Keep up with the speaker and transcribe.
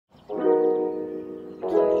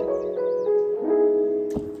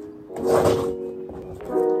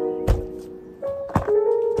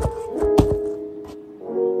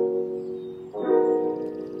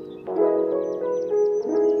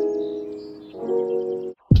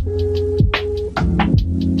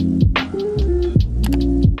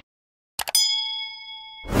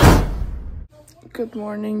Good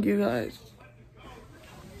morning, you guys.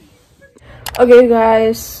 Okay,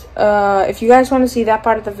 guys, if you guys want to see that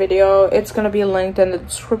part of the video, it's gonna be linked in the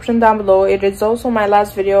description down below. It is also my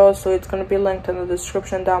last video, so it's gonna be linked in the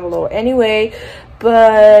description down below anyway.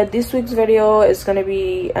 But this week's video is gonna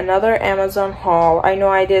be another Amazon haul. I know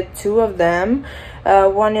I did 2 of them.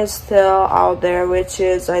 One is still out there, which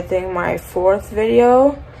is I think my 4th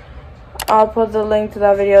video. I'll put the link to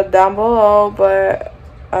that video down below, but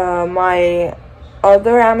my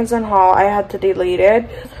other Amazon haul, I had to delete it.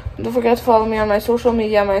 Don't forget to follow me on my social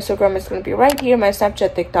media. My Instagram is going to be right here. My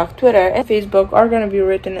Snapchat, TikTok, Twitter, and Facebook are going to be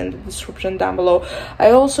written in the description down below.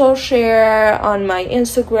 I also share on my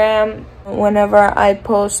Instagram whenever I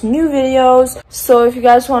post new videos. So if you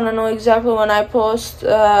guys want to know exactly when I post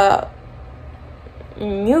new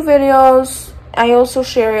videos, I also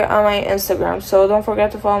share it on my Instagram. So don't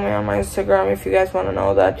forget to follow me on my Instagram if you guys want to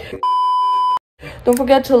know that. Don't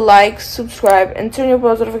forget to like, subscribe, and turn your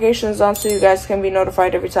post notifications on so you guys can be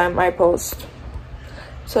notified every time I post.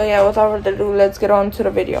 So yeah, without further ado, let's get on to the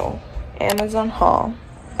video. Amazon haul.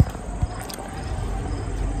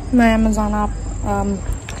 My Amazon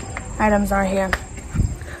items are here.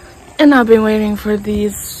 And I've been waiting for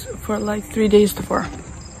these for like 3 days to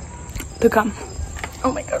come.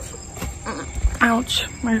 Oh my gosh. Ouch.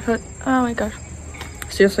 My foot. Oh my gosh.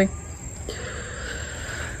 Seriously.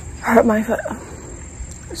 Hurt my foot.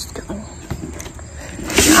 Just kidding.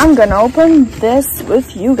 I'm gonna open this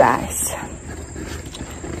with you guys.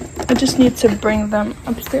 I just need to bring them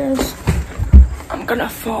upstairs. I'm gonna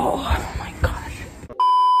fall. Oh my gosh.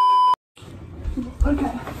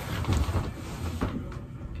 Okay.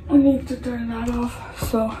 I need to turn that off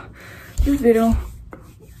so this video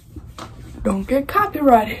don't get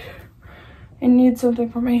copyrighted. I need something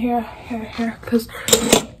for my hair, because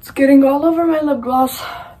it's getting all over my lip gloss.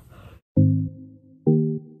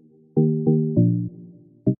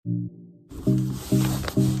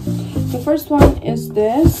 The first one is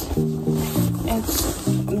this. It's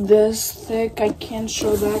this thick. I can't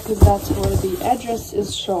show that because that's where the address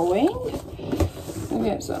is showing.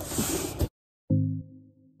 Okay, so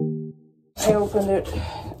I opened it.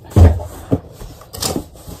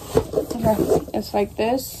 Okay, it's like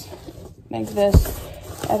this. Like this.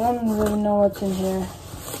 I don't really know what's in here.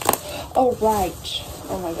 Oh, right.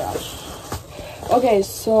 Oh my gosh. Okay,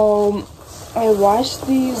 so I watched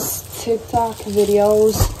these TikTok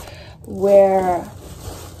videos where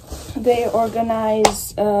they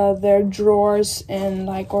organize their drawers and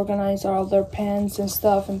like organize all their pens and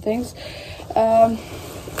stuff and things.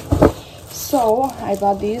 So I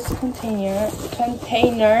bought these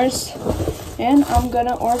containers and I'm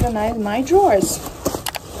gonna organize my drawers.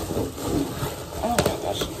 Oh my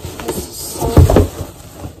gosh, this is so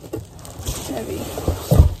heavy.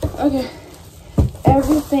 Okay,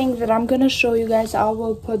 everything that I'm gonna show you guys, I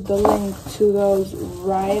will put the link to those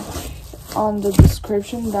right on the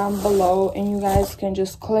description down below, and you guys can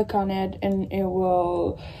just click on it and it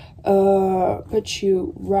will put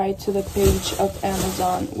you right to the page of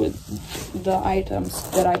Amazon with the items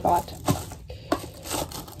that I bought.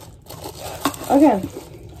 Okay,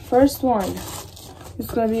 first one is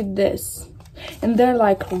gonna be this, and they're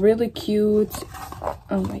like really cute.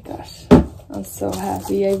 Oh my gosh, I'm so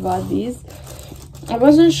happy I bought these. I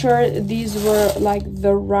wasn't sure these were like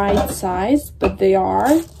the right size, but they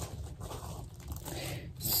are.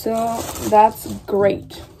 So that's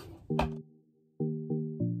great.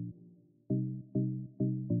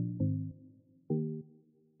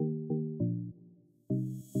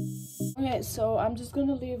 Okay, so I'm just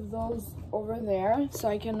gonna leave those over there so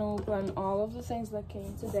I can open all of the things that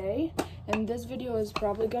came today. And this video is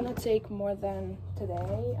probably gonna take more than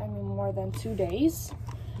today. I mean more than 2 days,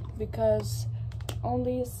 because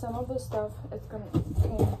only some of the stuff is gonna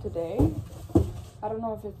came today. I don't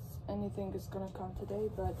know if anything is gonna come today,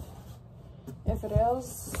 but if it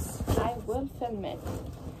is, I will film it.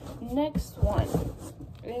 Next one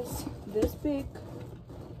is this big,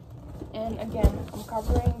 and again I'm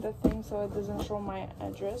covering the thing so it doesn't show my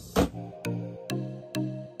address.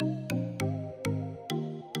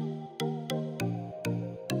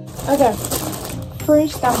 Okay,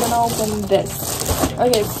 first I'm gonna open this.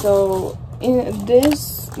 Okay, so in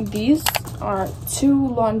these are 2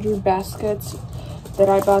 laundry baskets that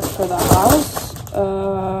I bought for the house.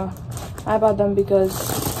 I bought them because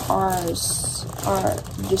ours are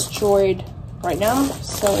destroyed right now,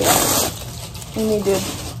 so yeah, we needed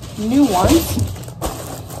new ones.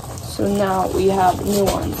 So now we have new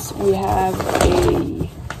ones. We have a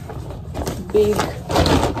big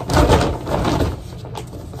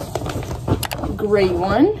gray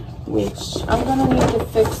one, which I'm gonna need to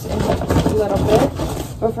fix in a little bit.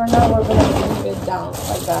 but for now we're gonna move it down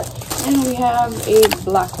like that. And we have a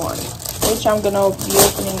black one, which I'm gonna be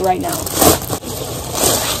opening right now.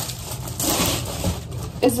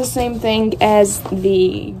 It's the same thing as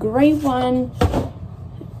the gray one,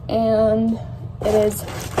 and it is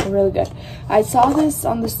really good. I saw this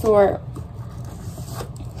on the store.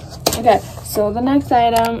 Okay, so the next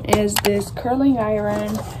item is this curling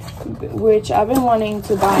iron, which I've been wanting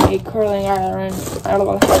to buy a curling iron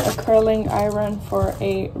for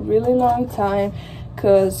a really long time,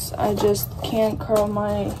 because I just can't curl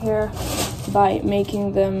my hair by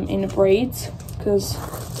making them in braids, because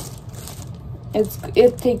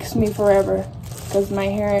it takes me forever, because my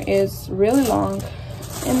hair is really long.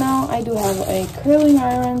 And now I do have a curling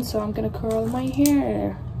iron, so I'm gonna curl my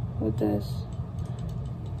hair with this.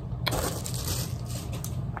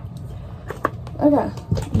 Okay,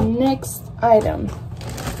 next item.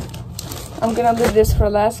 I'm gonna leave this for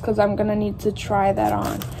last because I'm gonna need to try that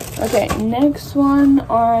on. Okay, next one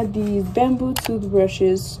are these bamboo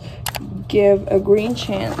toothbrushes. Give a green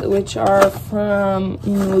chance, which are from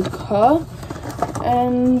Nudka.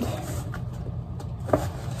 And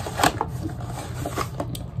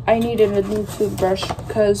I needed a new toothbrush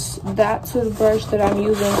because that toothbrush that I'm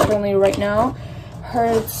using currently right now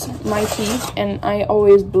hurts my teeth, and I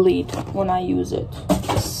always bleed when I use it.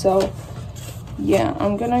 So yeah,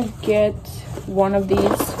 I'm gonna get one of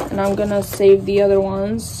these, and I'm gonna save the other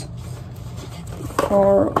ones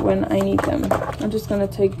for when I need them. I'm just gonna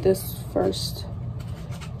take this first,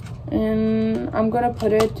 and I'm gonna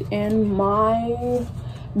put it in my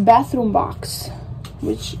bathroom box,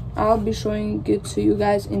 which I'll be showing it to you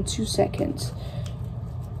guys in 2 seconds.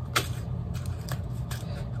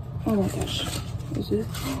 Oh my gosh, is it?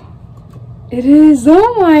 It is.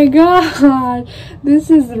 Oh my god, this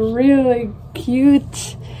is really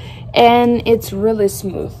cute, and it's really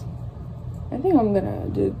smooth. I think I'm gonna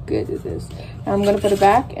do good with this. I'm gonna put it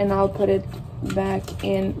back, and I'll put it back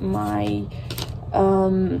in my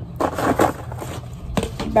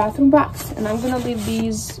bathroom box, and I'm gonna leave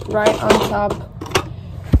these right on top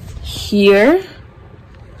here,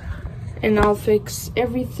 and I'll fix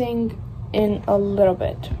everything in a little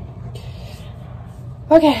bit.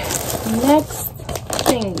 Okay, next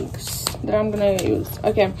things that I'm gonna use.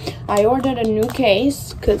 Okay, I ordered a new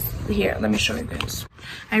case, because here, let me show you guys.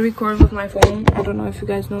 I record with my phone. I don't know if you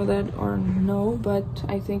guys know that or no, but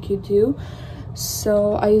I think you do.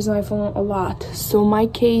 So I use my phone a lot. So my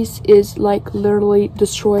case is like literally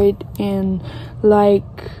destroyed in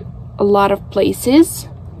like a lot of places.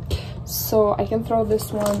 So I can throw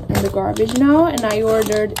this one in the garbage now, and I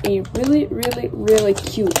ordered a really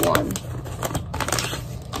cute one,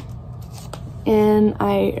 and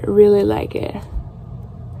I really like it,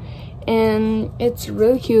 and it's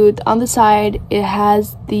really cute. On the side it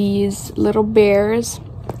has these little bears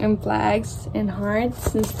and flags and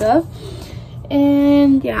hearts and stuff,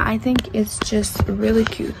 and yeah, I think it's just really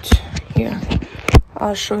cute. Here,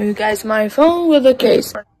 I'll show you guys my phone with the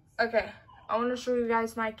case. Okay, I want to show you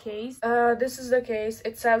guys my case. This is the case.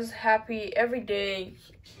 It says happy every day.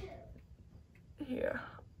 Here,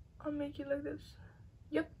 I'll make it like this.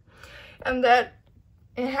 Yep. And that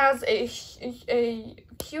it has a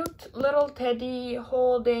cute little teddy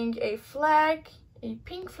holding a flag, a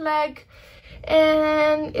pink flag,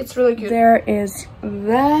 and it's really cute. There is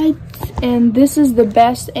that, and this is the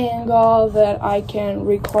best angle that I can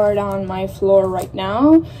record on my floor right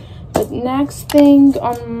now. But next thing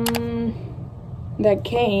that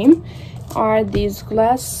came are these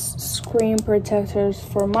glass screen protectors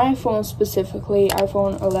for my phone, specifically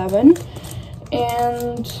iPhone 11,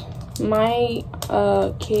 and my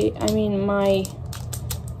my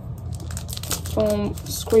phone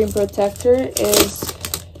screen protector is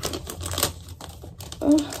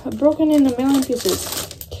broken in a million pieces,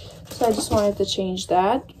 so I just wanted to change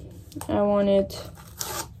that. I wanted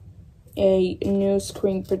a new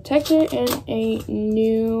screen protector and a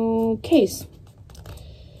new case.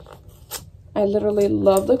 I literally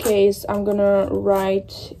love the case. I'm gonna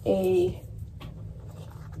write a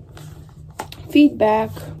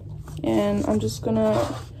feedback, and I'm just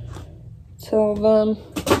gonna tell them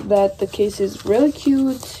that the case is really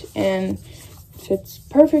cute and fits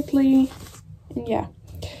perfectly, and yeah.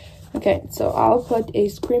 Okay, so I'll put a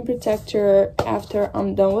screen protector after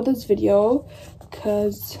I'm done with this video,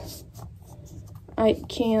 because I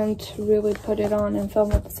can't really put it on and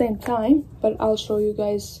film at the same time, but I'll show you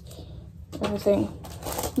guys everything.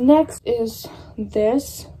 Next is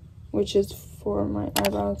this, which is for my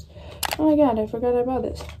eyebrows. Oh my god, I forgot about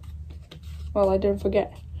this. Well, I didn't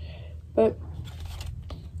forget, but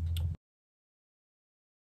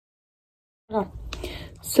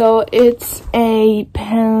So it's a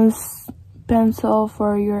pencil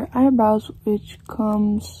for your eyebrows, which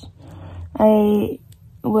comes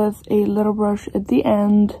with a little brush at the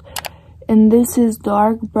end, and this is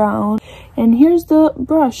dark brown, and here's the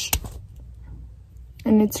brush,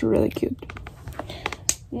 and it's really cute.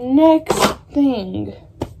 Next thing,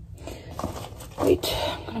 wait,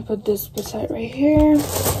 I'm gonna put this beside right here.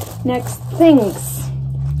 Next things,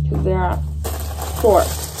 because there are 4.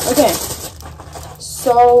 Okay,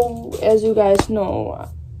 so as you guys know,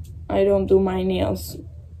 I don't do my nails.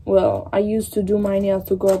 Well, I used to do my nails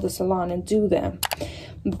to go to the salon and do them,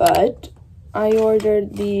 but I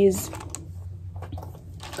ordered these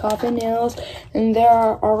copy nails and they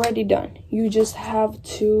are already done. You just have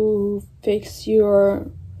to fix your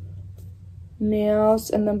nails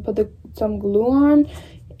and then put some glue on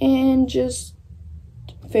and just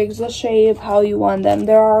fix the shape how you want them.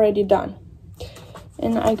 They're already done.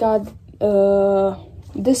 And I got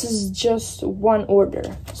this is just one order,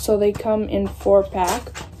 so they come in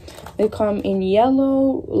 4-pack. They come in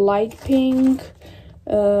yellow, light pink,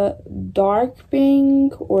 dark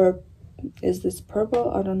pink, or is this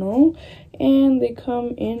purple? I don't know. And they come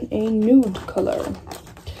in a nude color.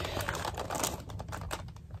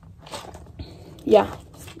 Yeah,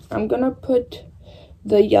 I'm gonna put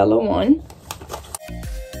the yellow one.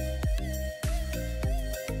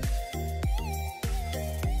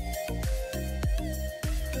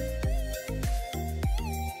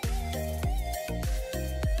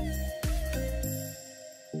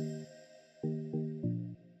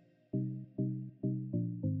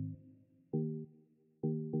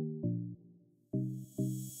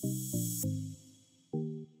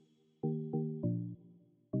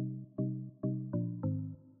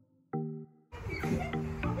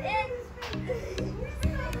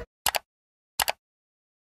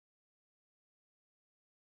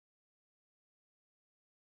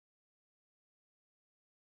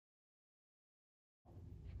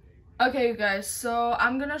 Okay, you guys, so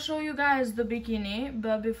I'm gonna show you guys the bikini,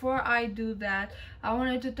 but before I do that, I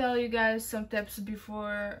wanted to tell you guys some tips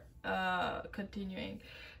before continuing.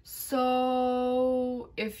 So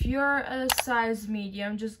if you're a size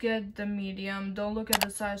medium, just get the medium. Don't look at the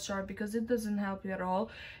size chart because it doesn't help you at all.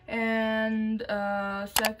 And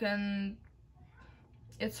second,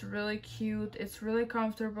 it's really cute, it's really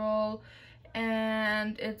comfortable,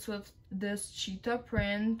 and it's with this cheetah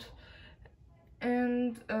print.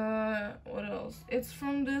 And what else? It's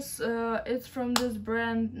from this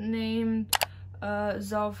brand named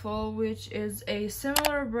Zaful, which is a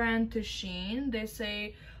similar brand to Shein. They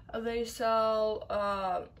say they sell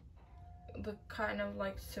the kind of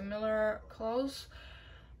like similar clothes,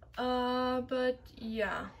 but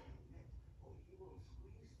yeah,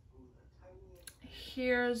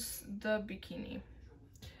 here's the bikini.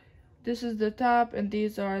 This is the top and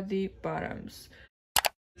these are the bottoms.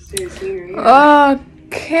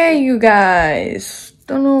 Okay, you guys,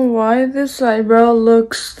 don't know why this eyebrow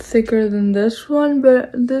looks thicker than this one, but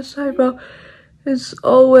this eyebrow is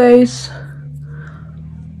always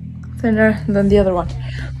thinner than the other one.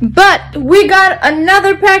 But we got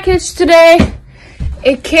another package today.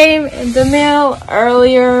 It came in the mail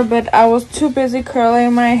earlier, but I was too busy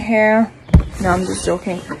curling my hair. No, I'm just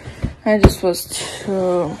joking. I just was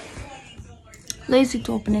too lazy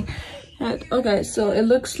to open it. Okay, so it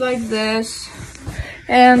looks like this,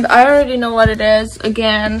 and I already know what it is.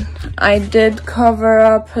 Again, I did cover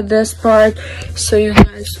up this part so you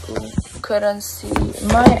guys couldn't see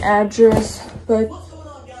my address, but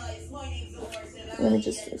let me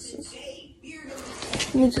just fix this.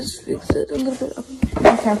 Let me just fix it a little bit up.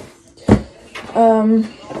 Okay.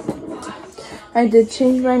 I did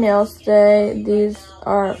change my nails today. These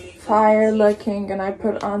are fire looking, and I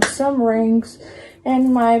put on some rings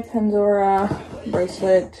and my Pandora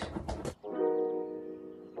bracelet.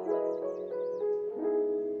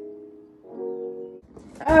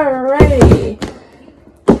 Alrighty.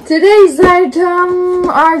 Today's item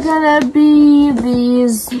are gonna be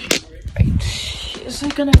these. Wait, is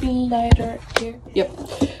it gonna be lighter here? Yep.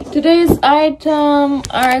 Today's item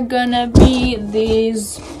are gonna be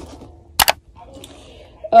these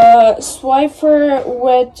Swiffer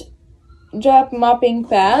wet drop mopping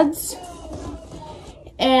pads.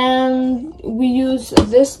 And we use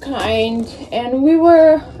this kind, and we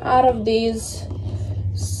were out of these,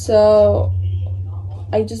 so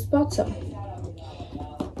I just bought some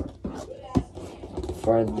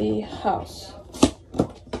for the house.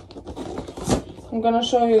 I'm gonna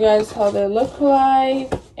show you guys how they look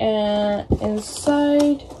like and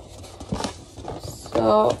inside.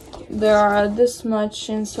 So there are this much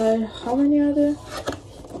inside. How many are there?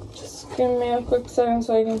 Just give me a quick second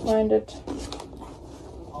so I can find it.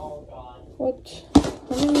 What?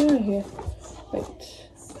 What are we doing here? Wait.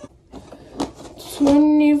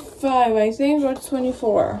 25, I think, or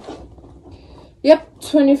 24. Yep,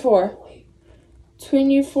 24.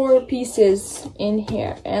 24 pieces in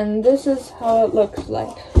here, and this is how it looks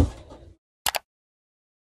like.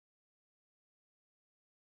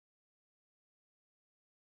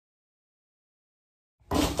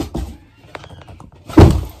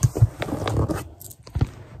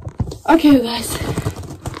 Okay guys,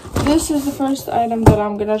 this is the first item that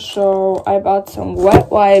I'm gonna show. I bought some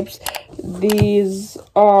wet wipes. These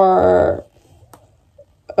are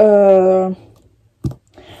the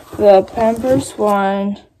Pampers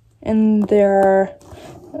one, and they're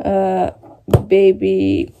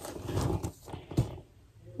baby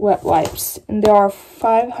wet wipes, and there are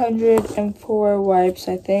 504 wipes,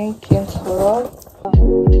 I think, in total.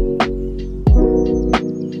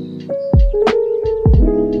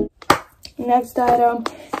 Next item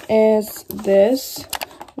is this,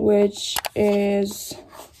 which is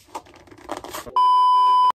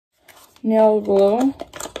nail glue,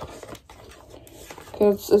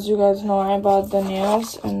 because as you guys know, I bought the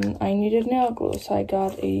nails and I needed nail glue, so I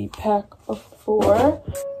got a pack of 4.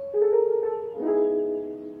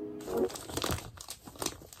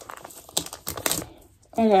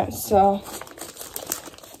 Okay, so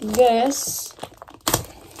this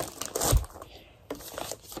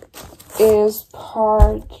is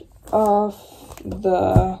part of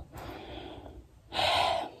the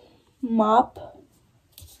mop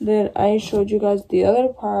that I showed you guys, the other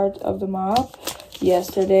part of the mop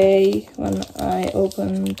yesterday when I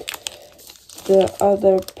opened the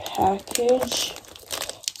other package.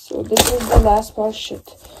 So this is the last part. Shit.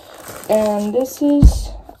 And this is,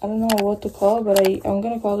 I don't know what to call it, but I'm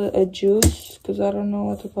gonna call it a juice because I don't know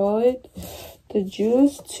what to call it. The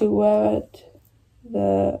juice to wet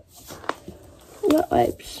the wet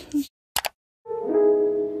wipes.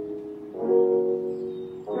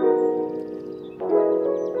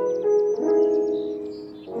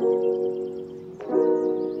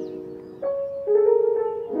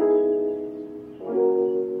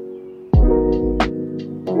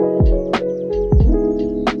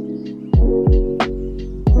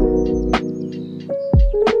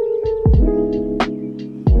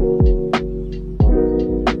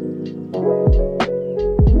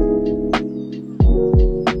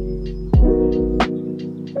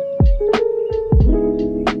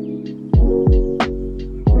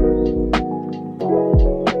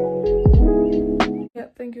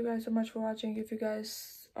 Thank you guys so much for watching. If you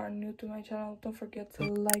guys are new to my channel, don't forget to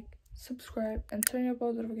like, subscribe, and turn your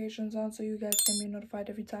post notifications on so you guys can be notified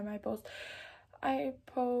every time I post. I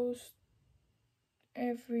post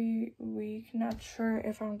every week. Not sure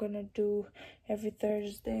if I'm gonna do every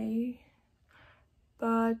Thursday,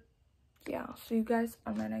 but yeah, see you guys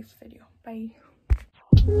on my next video. Bye.